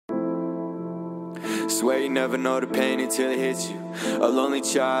Swear you never know the pain until it hits you. A lonely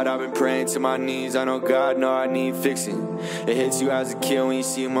child, I've been praying to my knees. I know God know I need fixing. It hits you as a kid when you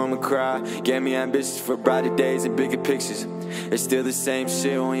see a mama cry. Gave me ambitions for brighter days and bigger pictures. It's still the same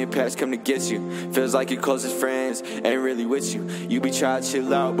shit when your pets come to get you. Feels like your closest friends ain't really with you. You be trying to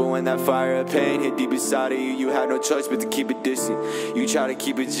chill out, but when that fire of pain hit deep inside of you, you had no choice but to keep it distant. You try to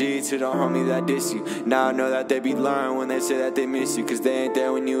keep it G to the homie that diss you. Now I know that they be lying when they say that they miss you, cause they ain't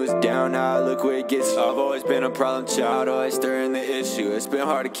there when you was down. Now look where it gets you. I've always been a problem child, always stirring the issue. It's been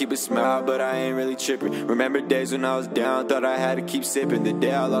hard to keep a smile, but I ain't really tripping. Remember days when I was down, thought I had to keep sipping. The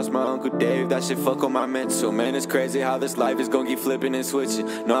day I lost my Uncle Dave, that shit fuck on my mental. Man, it's crazy how this life is gonna keep flipping and switching.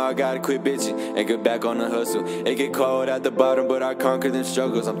 No, I gotta quit bitching and get back on the hustle. It get cold at the bottom, but I conquer them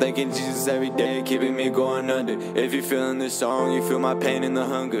struggles. I'm thanking Jesus every day, keeping me going under. If you're feeling this song, you feel my pain and the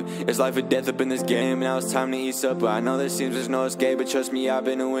hunger. It's life or death up in this game, now it's time to eat supper. I know there seems there's no escape, but trust me, I've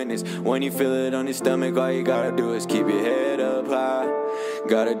been a witness. When you feel it on your stomach, all you gotta do is keep your head up high.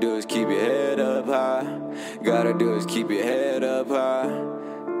 Gotta do is keep your head up high. Gotta do is keep your head up high.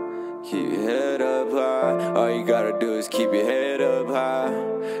 Keep your head up high. All you gotta do is keep your head up high.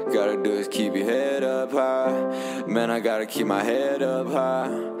 Gotta do is keep your head up high. Man, I gotta keep my head up high.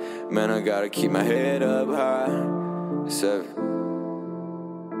 Man, I gotta keep my head up high. 7